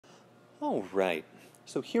All right,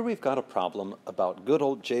 so here we've got a problem about good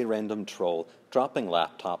old JRandomTroll dropping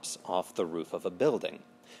laptops off the roof of a building.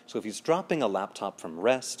 So if he's dropping a laptop from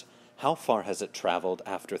rest, how far has it traveled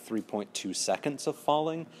after 3.2 seconds of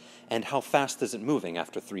falling, and how fast is it moving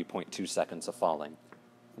after 3.2 seconds of falling?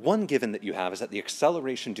 One given that you have is that the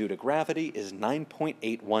acceleration due to gravity is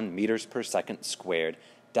 9.81 meters per second squared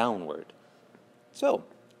downward. So,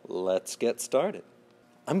 let's get started.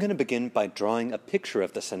 I'm going to begin by drawing a picture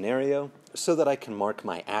of the scenario so that I can mark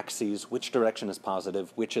my axes, which direction is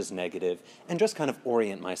positive, which is negative, and just kind of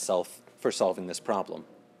orient myself for solving this problem.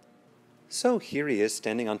 So here he is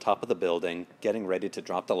standing on top of the building, getting ready to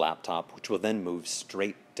drop the laptop, which will then move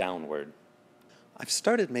straight downward. I've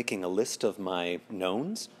started making a list of my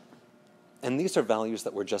knowns, and these are values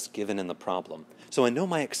that were just given in the problem. So I know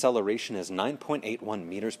my acceleration is 9.81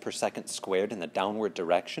 meters per second squared in the downward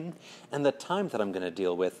direction, and the time that I'm going to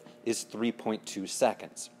deal with is 3.2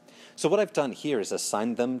 seconds. So what I've done here is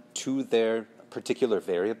assigned them to their particular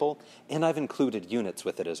variable, and I've included units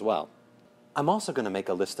with it as well. I'm also going to make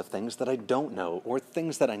a list of things that I don't know or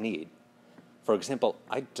things that I need. For example,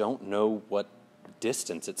 I don't know what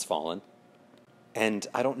distance it's fallen, and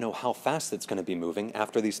I don't know how fast it's going to be moving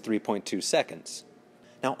after these 3.2 seconds.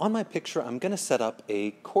 Now on my picture, I'm going to set up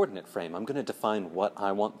a coordinate frame. I'm going to define what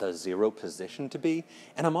I want the zero position to be,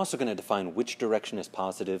 and I'm also going to define which direction is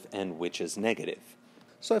positive and which is negative.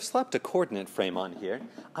 So I've slapped a coordinate frame on here.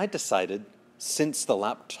 I decided, since the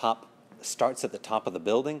laptop starts at the top of the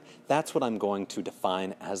building, that's what I'm going to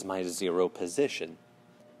define as my zero position.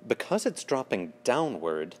 Because it's dropping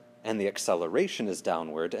downward, and the acceleration is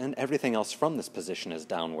downward, and everything else from this position is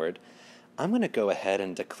downward, I'm going to go ahead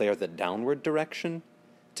and declare the downward direction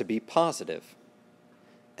to be positive,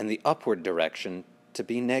 and the upward direction to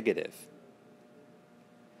be negative.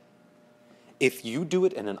 If you do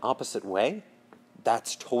it in an opposite way,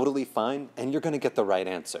 that's totally fine, and you're going to get the right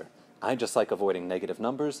answer. I just like avoiding negative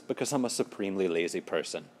numbers because I'm a supremely lazy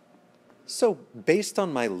person. So, based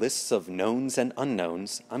on my lists of knowns and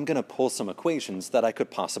unknowns, I'm going to pull some equations that I could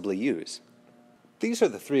possibly use. These are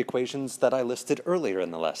the three equations that I listed earlier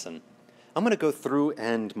in the lesson. I'm going to go through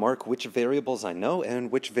and mark which variables I know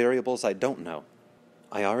and which variables I don't know.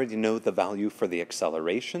 I already know the value for the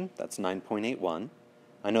acceleration, that's 9.81.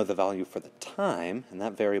 I know the value for the time, and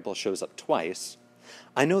that variable shows up twice.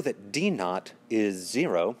 I know that d naught is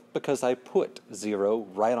 0 because I put 0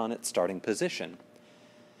 right on its starting position.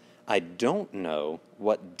 I don't know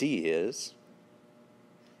what d is,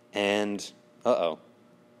 and,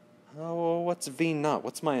 what's v naught?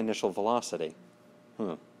 What's my initial velocity?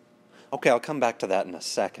 Okay, I'll come back to that in a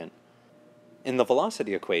second. In the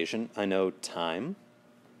velocity equation, I know time,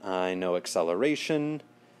 I know acceleration,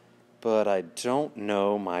 but I don't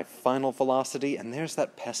know my final velocity, and there's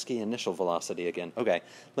that pesky initial velocity again. Okay,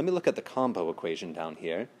 let me look at the combo equation down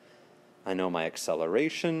here. I know my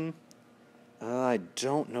acceleration, I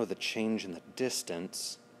don't know the change in the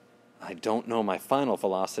distance, I don't know my final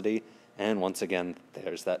velocity, and once again,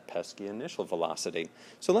 there's that pesky initial velocity.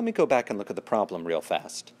 So let me go back and look at the problem real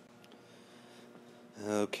fast.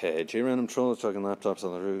 Okay, JRandomTroll is trucking laptops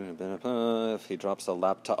on the roof. If he drops a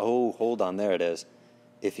laptop... Oh, hold on, there it is.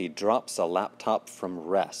 If he drops a laptop from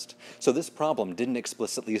rest. So this problem didn't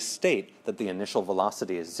explicitly state that the initial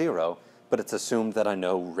velocity is 0, but it's assumed that I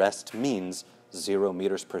know rest means 0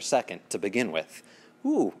 meters per second to begin with.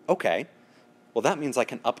 Ooh, okay. Well, that means I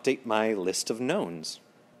can update my list of knowns.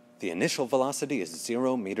 The initial velocity is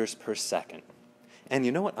 0 meters per second. And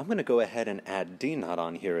you know what? I'm going to go ahead and add d naught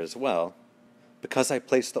on here as well. Because I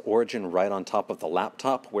placed the origin right on top of the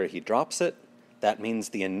laptop where he drops it, that means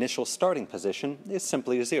the initial starting position is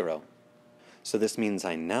simply 0. So this means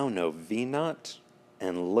I now know v naught,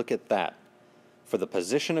 and look at that. For the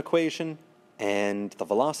position equation and the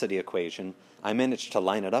velocity equation, I managed to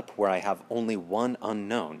line it up where I have only one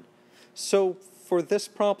unknown. So for this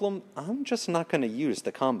problem, I'm just not going to use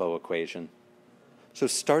the combo equation. So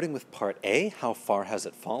starting with part A, how far has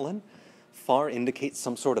it fallen? Far indicates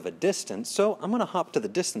some sort of a distance, so I'm going to hop to the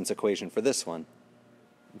distance equation for this one.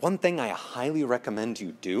 One thing I highly recommend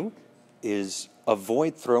you do is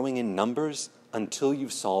avoid throwing in numbers until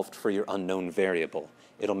you've solved for your unknown variable.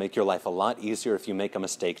 It'll make your life a lot easier if you make a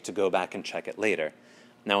mistake to go back and check it later.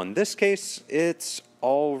 Now in this case, it's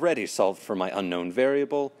already solved for my unknown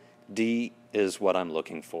variable. D is what I'm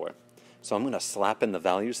looking for. So I'm going to slap in the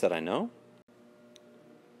values that I know.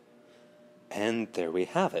 And there we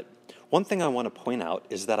have it. One thing I want to point out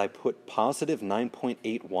is that I put positive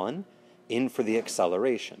 9.81 in for the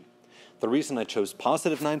acceleration. The reason I chose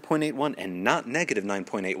positive 9.81 and not negative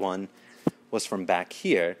 9.81 was from back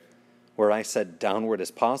here, where I said downward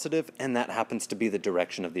is positive, and that happens to be the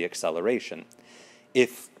direction of the acceleration.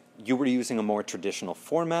 If you were using a more traditional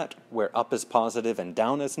format, where up is positive and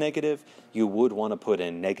down is negative, you would want to put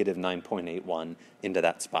in negative 9.81 into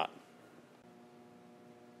that spot.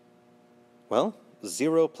 Well,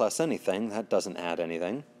 0 plus anything, that doesn't add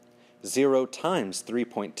anything. 0 times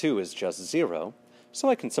 3.2 is just 0, so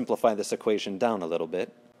I can simplify this equation down a little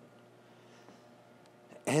bit.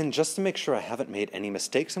 And just to make sure I haven't made any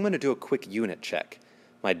mistakes, I'm going to do a quick unit check.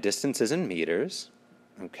 My distance is in meters,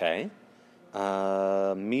 okay.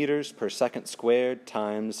 Meters per second squared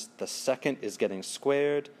times the second is getting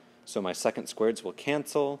squared, so my second squareds will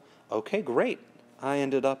cancel. Okay, great. I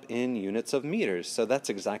ended up in units of meters, so that's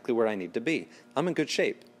exactly where I need to be. I'm in good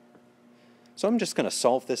shape. So I'm just going to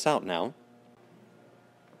solve this out now.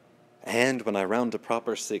 And when I round to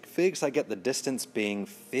proper sig figs, I get the distance being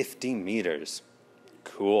 50 meters.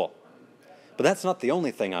 Cool. But that's not the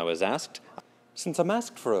only thing I was asked. Since I'm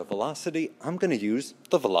asked for a velocity, I'm going to use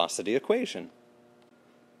the velocity equation.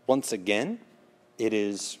 Once again, it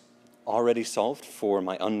is already solved for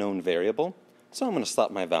my unknown variable, so I'm going to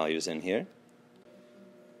slot my values in here.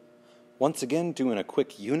 Once again, doing a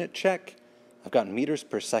quick unit check, I've got meters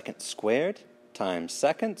per second squared times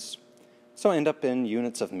seconds, so I end up in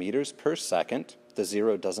units of meters per second. The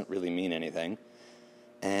 0 doesn't really mean anything.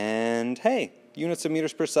 And hey, units of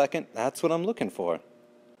meters per second, that's what I'm looking for.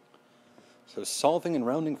 So solving and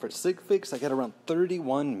rounding for sig figs, I get around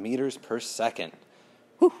 31 meters per second.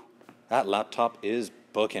 Whew, that laptop is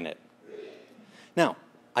booking it. Now,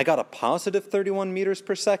 I got a positive 31 meters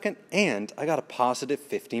per second, and I got a positive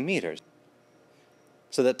 50 meters.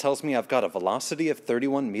 So that tells me I've got a velocity of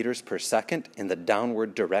 31 meters per second in the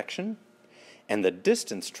downward direction, and the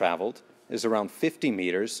distance traveled is around 50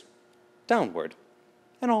 meters downward.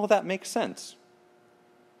 And all of that makes sense.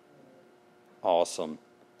 Awesome.